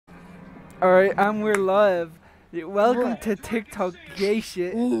Alright, and we're live. Welcome to TikTok gay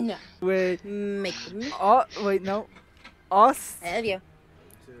shit No. with Make them. wait, no. Us, I love you.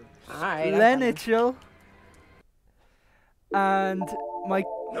 Alright. Lenichel, and my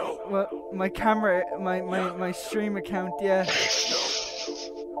my camera, my stream account, yeah.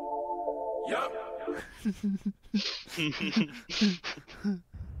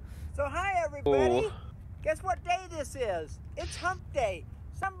 So hi everybody. Guess what day this is? It's hump day.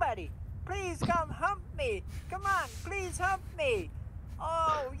 Somebody, please come hump me. Come on, please hump me.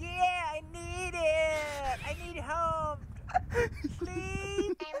 Oh yeah, I need it. I need hump.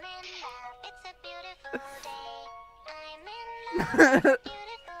 Please. I'm in love, it's a beautiful day. I'm in love, it's a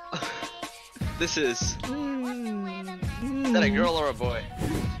beautiful day. This is. Is that a girl or a boy?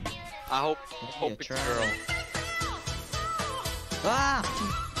 I hope it's a girl. Ah!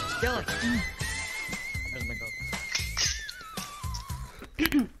 Kill it! Where's my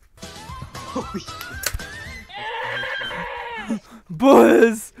gun? Holy shit.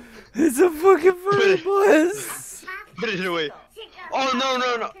 Buzz! It's a fucking bird, Buzz! Put it away. Oh no.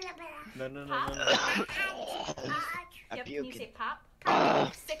 No. Yep, can you say pop?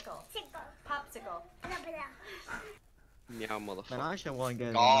 Sickle. Popsicle. Meow, motherfucker. Man, I actually want to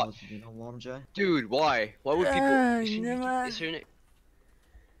get God. warm J. Dude, why? Why would people? Is her name?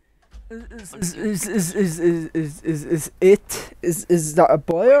 Is that a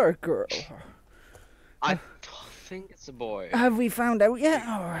boy or a girl? I think it's a boy. Have we found out yet?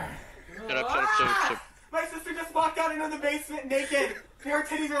 Or? Shut up. My sister just walked out into the basement naked. Her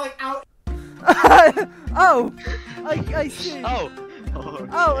titties are like out. Oh, I see.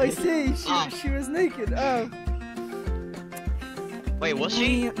 Oh, I see. She was naked. Oh. wait, was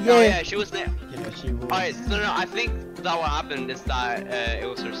she? Yeah. Oh yeah, she was there. Yeah, she was. Alright, no, I think that what happened is that it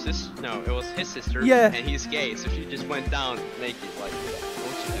was her sister. No, it was his sister. Yeah. And he's gay, so she just went down naked, like,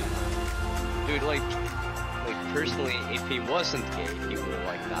 what you do? Dude, like personally, if he wasn't gay, he would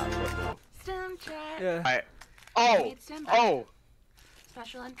like that. But no. Stem check. Yeah. Oh,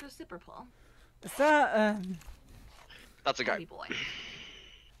 Special interest zipper pull. Is that that's a guy. Baby boy.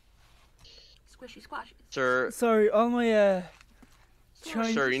 Squishy squashy. Sir, Sorry, all my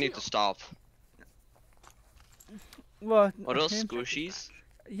sir, you need to stop. What? Are those Okay. squishies?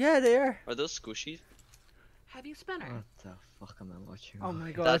 Yeah, they are. Are those squishies? Have you spinner? What the fuck am I watching? Oh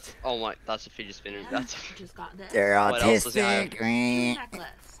my god. That's a fidget spinner. That's. Just got this. They're What else does he have? Necklace.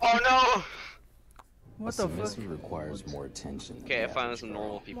 Oh no! What the fuck? requires more attention. Okay, I found some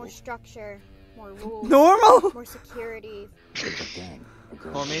normal people. More structure, more rules, Normal? more security.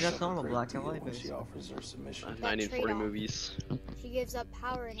 Oh, maybe that's normal, black and white, She basically. offers her submission. 1940 trade-off. movies. She gives up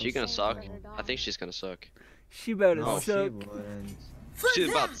power and She gonna suck? I think she's she's gonna suck. She better No, she suck. wouldn't. She's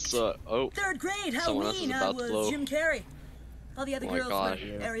about to suck. Oh, Third grade someone else is Halloween, I about to was blow. Jim Carrey. All the other Oh my girls gosh.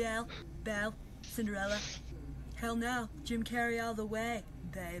 were Ariel, Belle, Cinderella. Hell no, Jim Carrey all the way,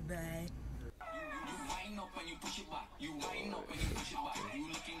 baby.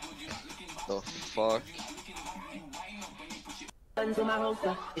 the fuck?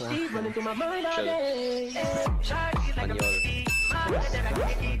 Shut up.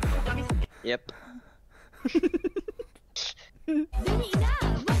 Yep.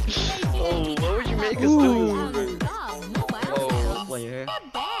 Oh, what would you make us do? Oh, Wait, here.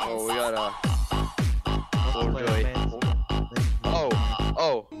 oh, we got a. Oh, Wait, joy. man.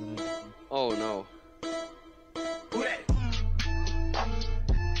 Oh no.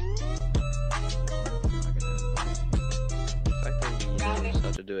 The fact that he knows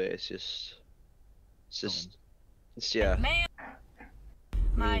how to do it, it's just, yeah.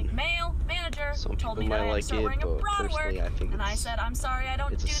 My male manager Some told me people that I might had to like start it, wearing a but bra to work, personally I think and I it's- said, I'm sorry, I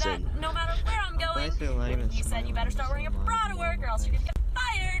don't it's do a that sin. no matter where I'm going. Basically, not even He said, you better start wearing a bra to work or else you're gonna get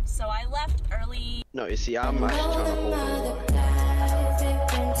fired. So I left early. No, you see, I'm actually trying to hold on.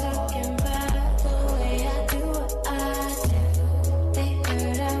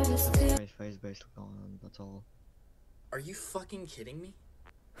 Right face basically on, that's all. Are you fucking kidding me?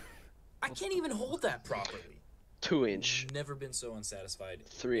 I can't even hold that properly. 2-inch, Never been so unsatisfied. in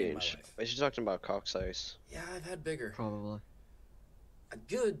 3-inch. my life. Is she talking about cock size? Yeah, I've had bigger. Probably.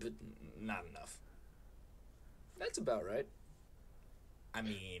 Good, but not enough. That's about right. I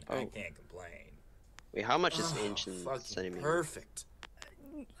mean, I Oh. can't complain. Wait, how much is Oh, inch in fucking centimeters? perfect.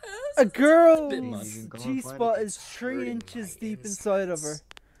 A girl's bit much. G-spot is 3 hurting inches my deep inside of her. insides.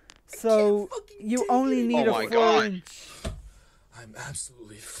 So fucking you take only it need Oh a my 4 God. inch. I'm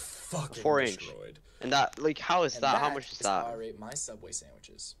absolutely fucking 4-inch. destroyed. And that, like, how is And that? How much is how I that? rate my Subway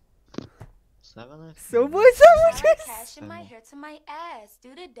sandwiches. 7? Subway Cash sandwiches? in my hair to my ass.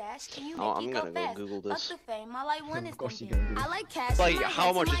 Do the dash, can you Oh, make I'm it gonna go go fast? Google Fuck this. the fame, all I want is Of course them you're gonna bands. do I like cash Like, in my how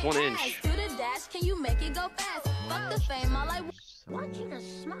hair much to is my 1 ass. inch? Do the dash, can you make it go fast? Fuck the fame, all I want. Want you to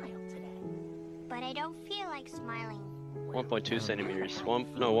smile today. But I don't feel like smiling. 1.2 centimeters.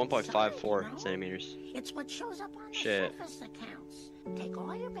 1.54 centimeters. It's what shows up on the Shit. surface that counts. Take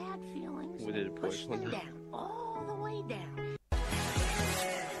all your bad feelings We did and a push point. them down, all the way down.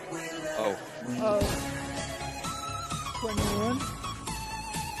 Oh. Oh. 21.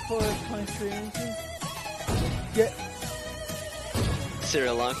 4.3 inches. Get Sri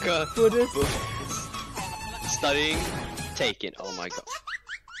Lanka. Buddhist. Studying. Taken. Oh my god.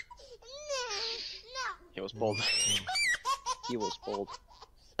 He was bold. He was bold.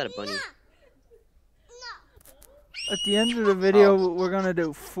 Is that a bunny? At the end of the video, we're gonna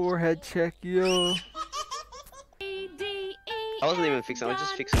do forehead check, yo. I wasn't even fixing. I was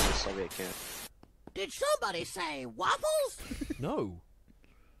just fixing the Soviet camp. Did somebody say waffles? No.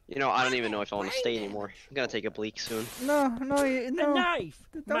 You know, I don't even know if I want to stay anymore. I'm gonna take a bleak soon. No, no. A knife.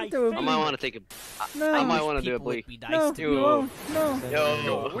 Don't do it. I might want to take a. No. I might want to do a People would bleak. be nice No, to you you. won't. No. Yo.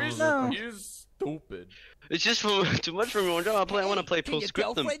 No. is stupid. It's just too much for me. I want to play Can your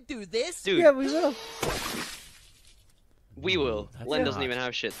Postscriptum. girlfriend do this? Dude, Yeah, we will. we will. That's Len not- doesn't even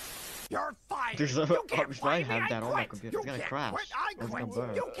have shit. You're fired. There's a, You can't if I fire me, have that on my quit. computer, You it's gonna can't crash. quit, I It's gonna quit.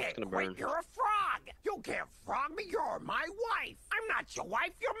 burn. You can't It's gonna quit. burn. You're a frog. You can't frog me. You're my wife. I'm not your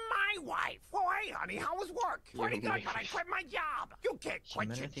wife. You're my wife. Oh, hey, honey, how was work? You're Pretty my good, but I wife. quit my job. You can't quit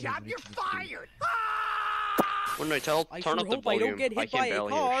your Humanity job. has You're reached its peak. fired. Ah! When I turn I up sure the hope I don't volume, get hit I by can a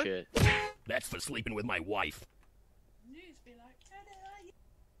barely car. hear shit. That's for sleeping with my wife.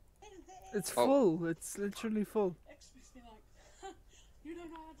 It's Oh. full. It's literally full. You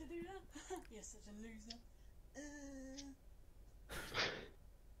don't know how to do that? You're such a loser.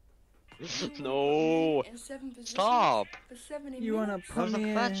 No. In 7 positions Stop. for 70 You wanna minutes. put How's the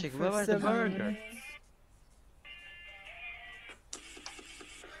me fat in chick? for Where was the 7 burger? minutes?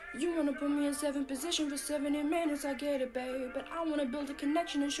 You wanna put me in 7 position for 70 minutes, I get it, babe. But I wanna build a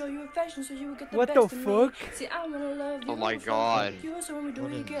connection and show you affection so you will get the What best the of fuck? me. See, I wanna love you. Oh my fuck God. You, so when we do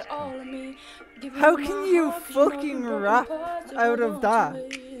What it, you is get this? all of me. Give How my can you heart, 'cause you know fucking the broken rap parts, so out hold of on that?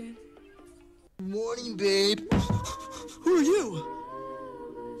 to it. Morning, babe. Who are you?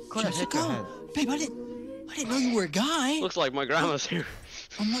 Could have hit your head. Babe, I didn't know you were a guy. Looks like my grandma's here.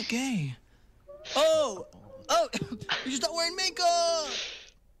 I'm not gay. Oh, you're just not wearing makeup.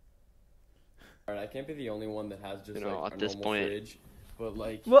 Alright, I can't be the only one that has just You know, like at a this normal point- fridge, but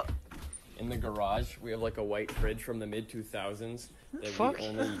like What? in the garage we have like a white fridge from the mid 2000s that Fuck. we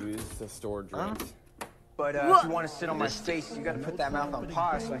only use to store drinks. But if you want to sit on my face, you got to put that mouth on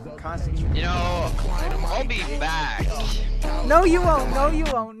pause so I can concentrate. You know, I'll be back. No, you won't. No, you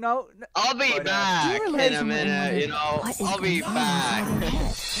won't. No. no. I'll be back in a minute. You know, I'll be back.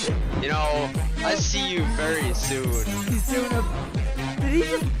 You know, I see you very soon. He's doing a. Did he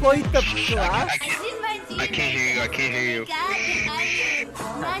just bite the glass? I can't hear you. I can't hear you.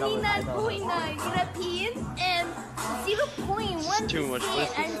 99.9 European and 0.1% Too much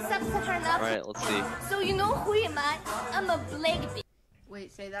whiskey. I'm sub-Saharan African. Alright, let's see. So you know who am I? I'm a black bitch.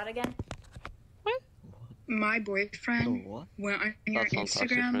 Wait, say that again? My Oh, boyfriend what? went on your That's on Toxic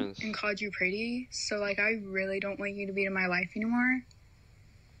Instagram Friends. and called you pretty, so like I really don't want you to be in my life anymore.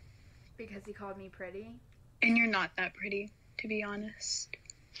 Because he called me pretty? And you're not that pretty, to be honest.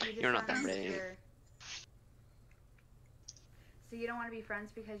 You're not that pretty. So you don't want to be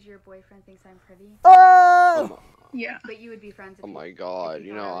friends because your boyfriend thinks I'm pretty? Oh! Yeah. But you would be friends if Oh you- my if god, you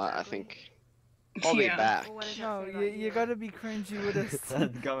you thought know, I was I ugly? think I'll be Yeah. back. Well, what does that No, say you, about you gotta be cringy with us.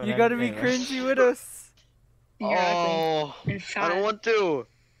 That's going You gotta be everything, cringy with us. You're ugly Oh, and I fat. don't want to.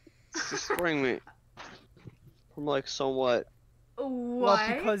 It's destroying me. I'm like somewhat. Well, What?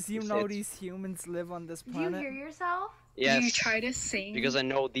 because you know It's- these humans live on this Do you planet. hear yourself? Yes. You try to sing, Because I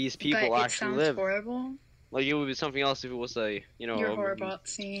know these but people it actually sounds live. horrible. Like it would be something else if it was a, you know, You're a horrible at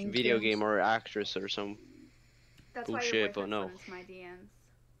singing. video too. game or actress or some. That's why Bullshit, your but boyfriend no. slid into my DMs.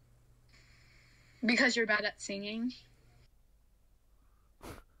 Because you're bad at singing.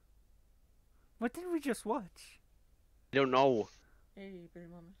 What did we just watch? I don't know. Hey, pretty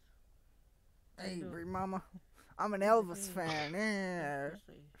mama. Hey, Brie Mama. I'm an Elvis fan. Yeah.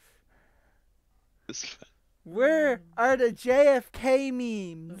 Where are the JFK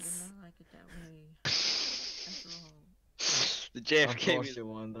memes? The Of JFK. course you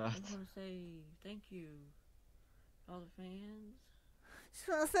won that. I just want to say thank you, all the fans. Just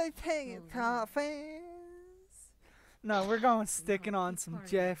wanna say thank you to our fans. No, we're going sticking on some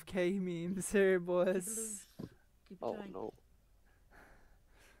JFK memes here, boys. Keep it Oh tight. no.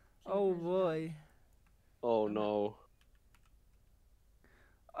 Oh boy. Oh no.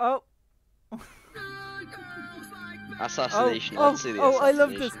 Oh. Assassination. Oh, Let's see the oh, I assassination.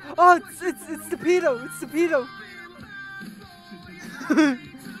 love this. Oh, it's the pedo. It's the pedo.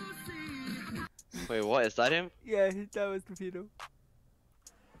 Wait, what? Is that him? Yeah, that was the pedo.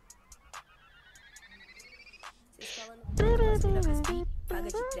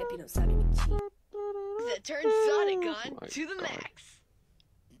 That turns Sonic on Oh my to the God. max.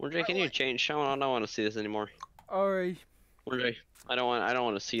 Wondre, can you change sound? I don't want to see this anymore. Alright. Wondre, I don't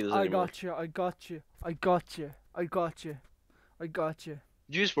want to see this I anymore. got you. I got you. I got you. I got you. I got you.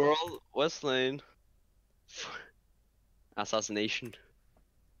 Juice World, West Lane. Assassination.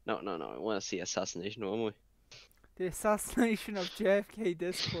 No. I want to see assassination, won't we? The assassination of JFK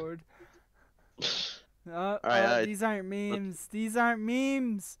Discord. Alright, these aren't memes. These aren't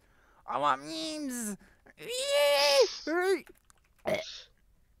memes. I want memes.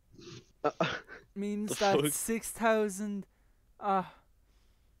 Memes fuck? that 6,000.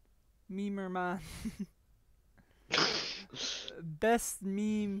 Memer man. Best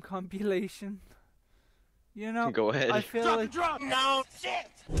meme compilation. You know, Go ahead. I feel like. No shit.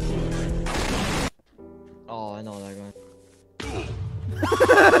 Oh, I know that guy.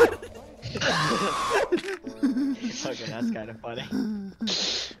 Okay, that's kind of funny.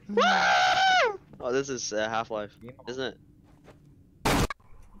 Oh, this is Half-Life, isn't it?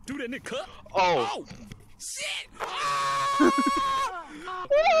 Do that in the cup. Oh! Shit.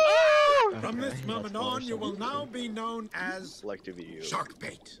 From this moment on, you will now be known as Selective EU. Shark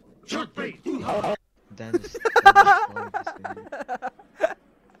Bait. Shark Bait. Dennis.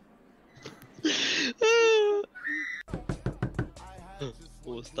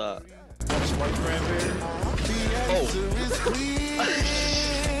 What was that?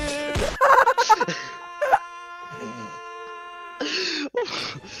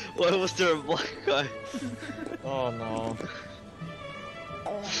 Why was there a black guy? Oh no.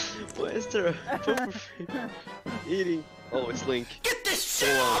 Why is there a puffer fish eating? Oh, it's Link. Get this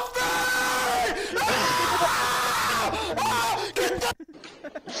shit off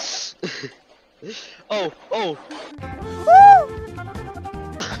Oh.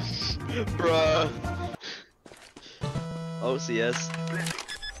 Bruh. OCS.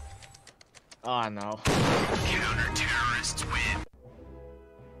 Oh no. Counter-terrorists win.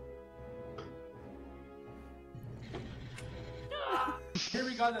 Here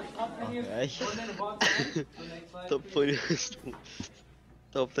we go, the top 10 Top funniest.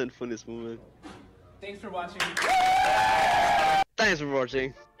 Top 10 funniest moment. Thanks for watching. Thanks for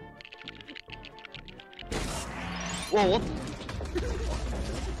watching. Whoa, what?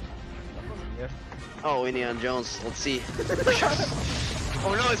 Oh, Indiana Jones. Let's see.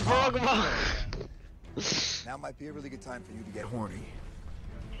 Oh no, it's Pokemon. Now might be a really good time for you to get horny.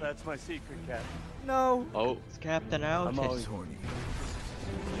 That's my secret, Cap. No. Oh, it's Captain Out. I'm always horny.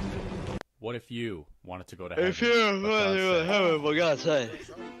 What if you wanted to go to heaven? If you wanted to go to heaven, for God's sake.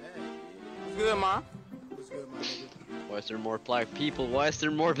 Good, Mom. Why is there more black people? Why is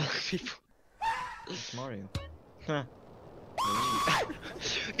there more black people? It's Mario. Huh.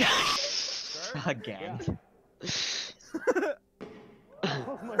 Again.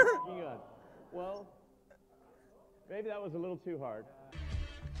 Oh my god. Well, maybe that was a little too hard.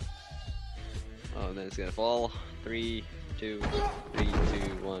 Oh, and then it's gonna fall. 3, 2, 3, 2,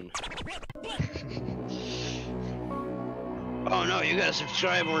 1. Oh no, you gotta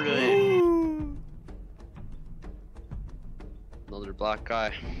subscribe more today. Another black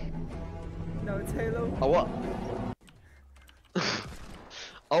guy. No, it's Halo. Oh, what?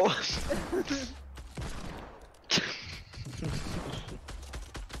 Oh.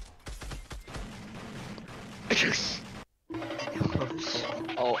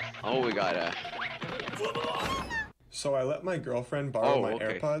 Oh, we got a. So I let my girlfriend borrow my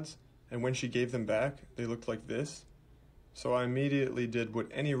okay. AirPods, and when she gave them back, they looked like this. So I immediately did what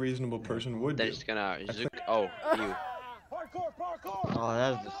any reasonable person would do. They're just gonna. Oh, you. Oh,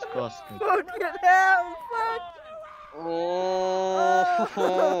 that's disgusting. Fucking hell! Fuck! Oh.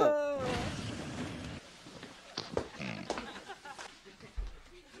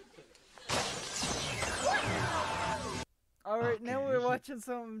 Alright, now we're watching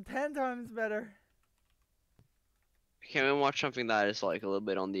something 10 times better. Can we watch something that is like a little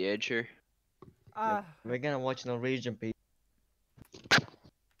bit on the edge here? Yep. We're gonna watch Norwegian people.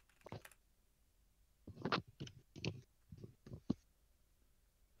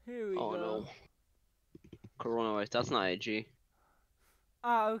 Here we Oh go. no. Coronavirus, that's not AG.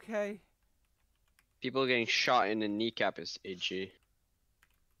 Okay. People getting shot in the kneecap is AG.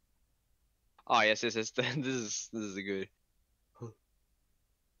 Oh yes, this is good.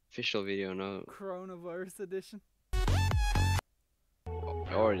 Official video, no. Coronavirus edition. Oh,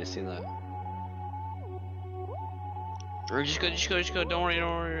 I already seen that. Or just go. Don't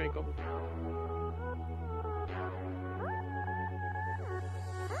worry. Go.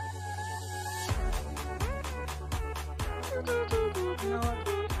 You know what?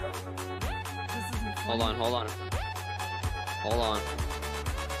 This isn't fun. Hold on.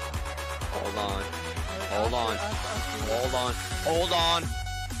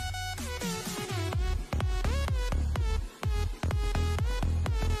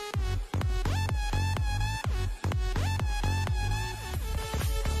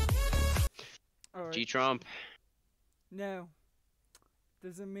 Alright. G-Trump. Now,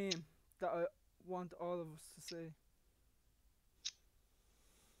 there's a meme that I want all of us to see.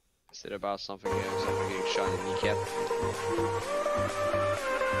 Is it about something getting shot in the kneecap?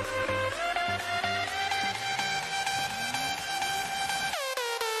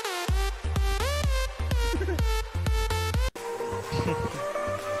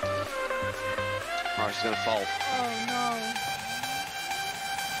 Oh, she's gonna fall. Oh no.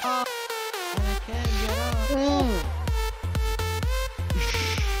 I can't get up.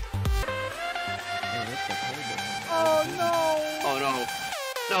 Oh no. Oh no.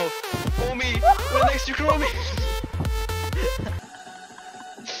 No. Homie! We're next to Chromie!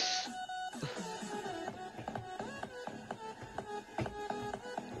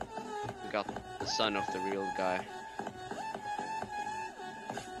 We got the son of the real guy.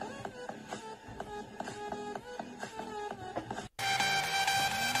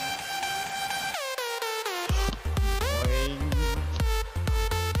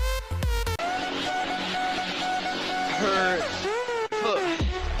 Her foot.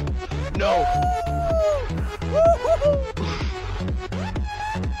 No.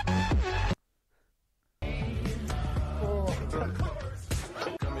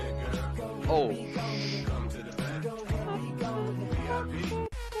 Oh.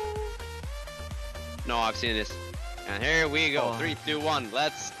 No, I've seen this. And here we go. 3, 2, 1.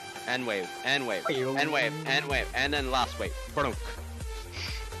 Let's end wave, end wave, end wave, end wave, and then last wave. Brunk.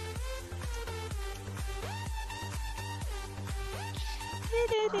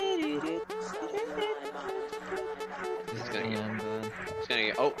 He's gonna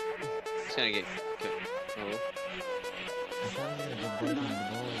get. Oh. He's gonna get. Oh.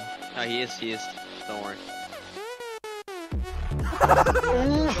 No, he is. Don't worry.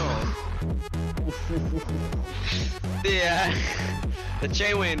 Yeah. The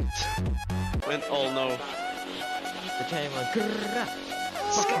chain went. Oh no. The chain went.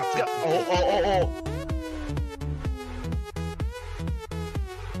 Oh.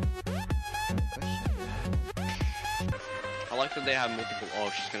 I like that they have multiple. Oh,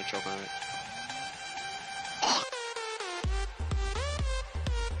 she's gonna choke on it.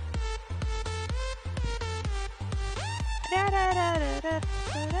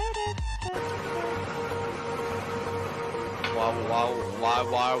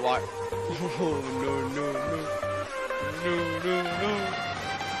 Why? Oh,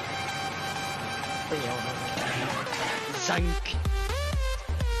 no. Zank.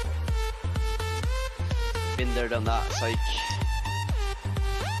 Been there, done that, psych.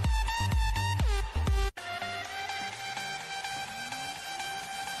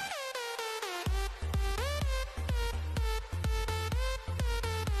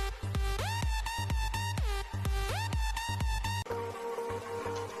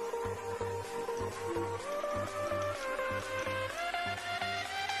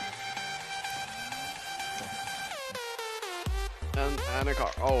 And a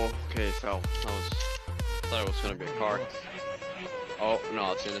car. Oh, okay, it fell. I thought it was gonna be a car. Oh,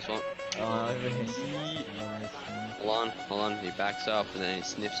 no, it's in this one. Hold on. He backs up and then he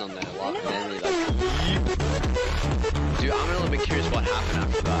sniffs on that a lot. And then he like. Dude, I'm a little bit curious what happened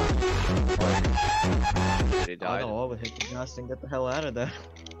after that. Did he die? I don't know, but hit the gas and get the hell out of there.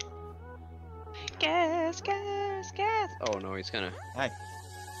 Gas. Oh no, he's gonna. Hey.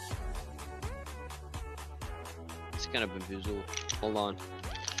 He's gonna bamboozle. Hold on.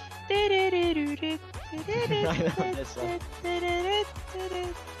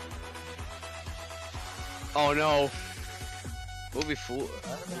 Oh no. We'll be fool.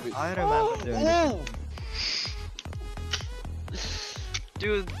 I remember doing this.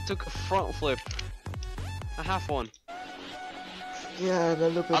 Dude took a front flip. A half one. Yeah,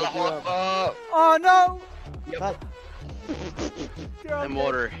 then look at the Oh no! Yep. And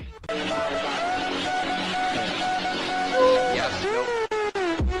water. Yes, nope.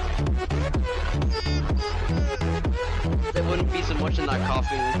 There wouldn't be so much in that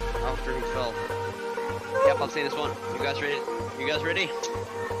coughing after he fell. Yep, I've seen this one. You guys ready?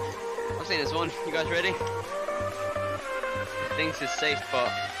 I've seen this one. You guys ready? Thinks it's safe, but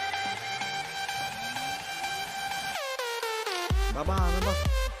Baba.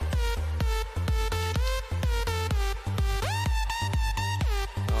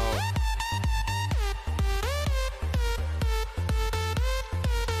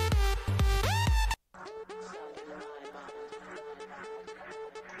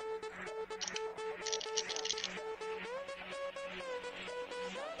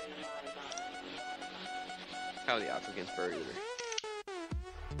 how the Africans bury her.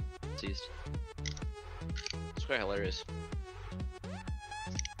 Seized. It's quite hilarious.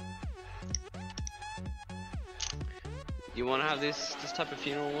 You want to have this type of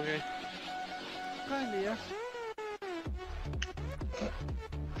funeral, okay? Kinda, yeah.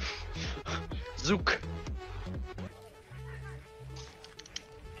 Zook.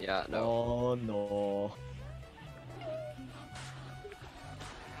 Yeah, no. Oh no.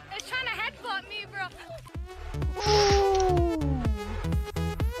 It's trying to headbutt me, bro. Ooh!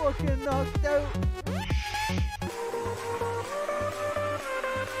 Fucking knocked out.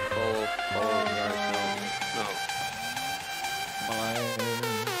 Oh, guys, no.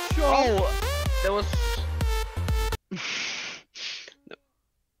 Oh, that was no.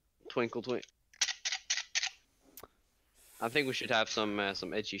 Twinkle. I think we should have some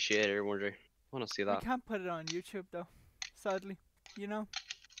edgy shit here, wonder. I wanna see we that. can't put it on YouTube though, sadly. You know.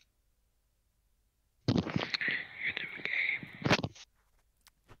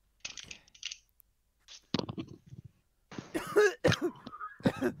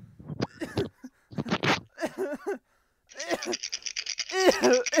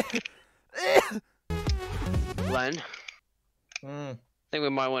 Len, Hmm. I think we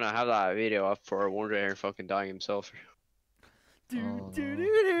might want to have that video up for Wonder here fucking dying himself. My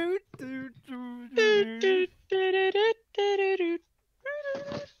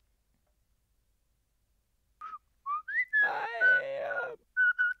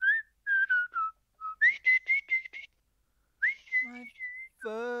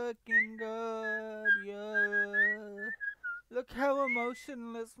fucking god, yeah. Look how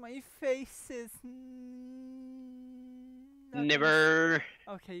emotionless my face is. Never.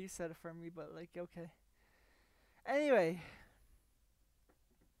 Okay, you said it for me, but like, okay. Anyway.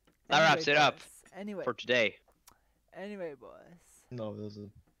 That wraps it up Anyway. for today. Anyway, boys. No, it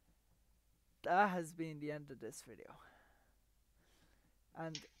doesn't. That has been the end of this video.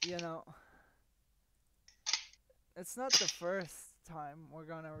 And, you know, it's not the first time we're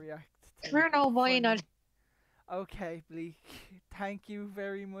gonna react to We're no boy, funny- not. Okay, Bleak. Thank you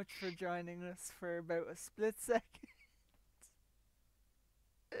very much for joining us for about a split second.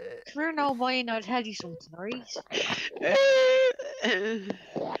 We're no boy, not tell you something, alright?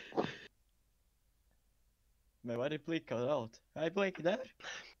 Man, why did Blake cut out? I Blake it out.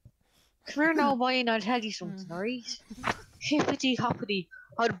 We're no boy, not tell you something, alright? Hippity hoppity,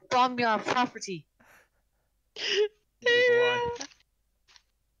 I'd bomb your property.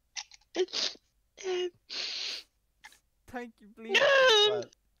 Thank you, Bleak.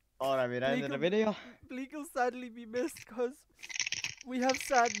 Alright, we're ending the video. Bleak will sadly be missed because we have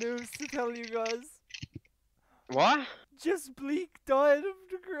sad news to tell you guys. What? Just Bleak died of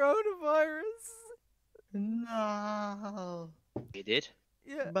the coronavirus. No. He did?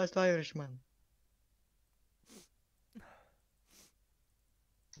 Yeah. Best Irishman.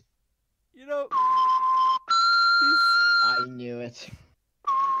 You know, I knew it.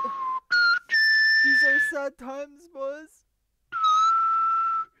 these are sad times, boys.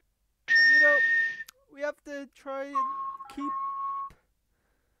 And, you know, we have to try and keep...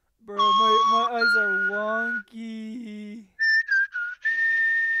 Bro, my eyes are wonky.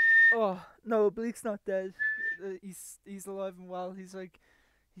 Oh, no, Bleak's not dead. He's alive and well. He's like...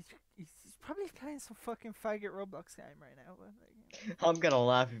 He's probably playing some fucking faggot Roblox game right now. But, like, I'm gonna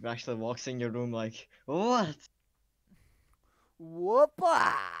laugh if he actually walks in your room like, what?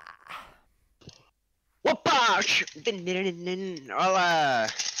 Whoopa! Whoopa! I'll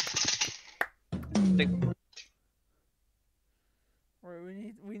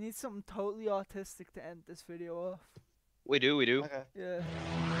Right, we need something totally autistic to end this video off. We do. Okay. Yeah.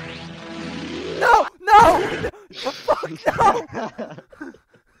 No! The fuck no!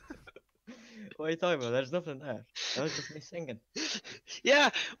 What are you talking about? There's nothing there. That was just me singing. Yeah,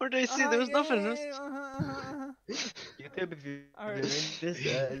 what did I see? There was nothing. YouTube, if you Alright. this,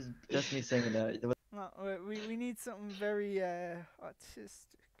 is just me singing. There was No, we need something very autistic.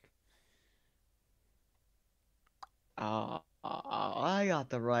 I got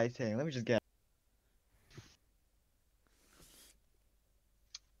the right thing. Let me just get.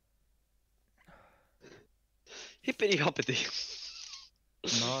 Hippity hoppity.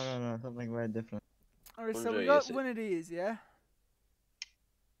 No, something very different. Alright, so Wonder we is got it? one of these, yeah?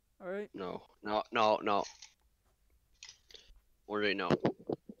 Alright. No. Already no.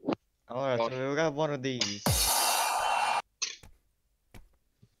 Alright, so we got one of these. It's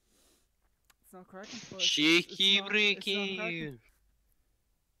not cracking for us. Shaky It's not cracking. breaky.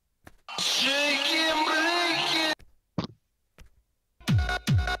 Shaky breaky.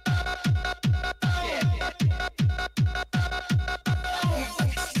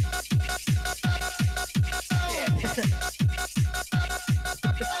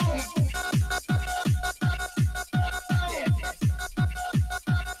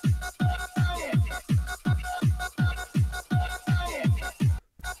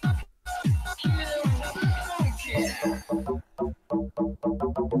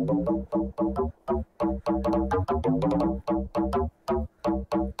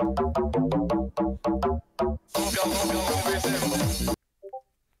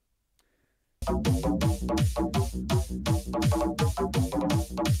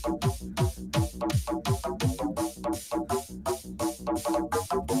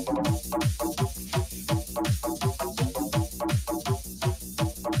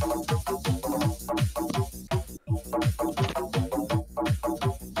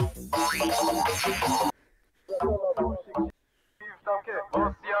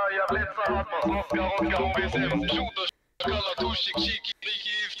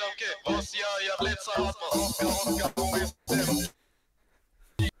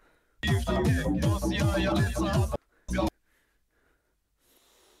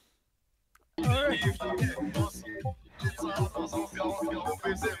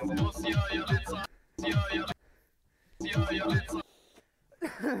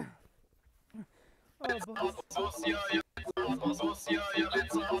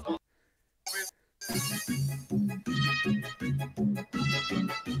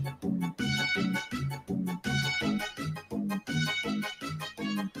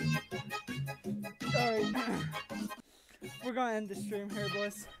 Alright. We're gonna end the stream here,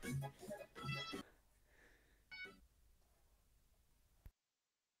 boys.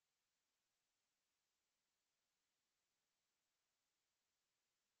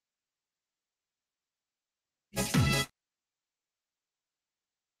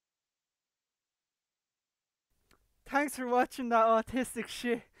 Thanks for watching that autistic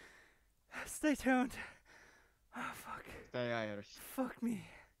shit. Stay tuned. Oh, fuck. Stay Irish. Fuck me.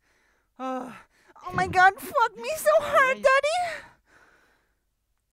 Oh my god, fuck me so hard, daddy!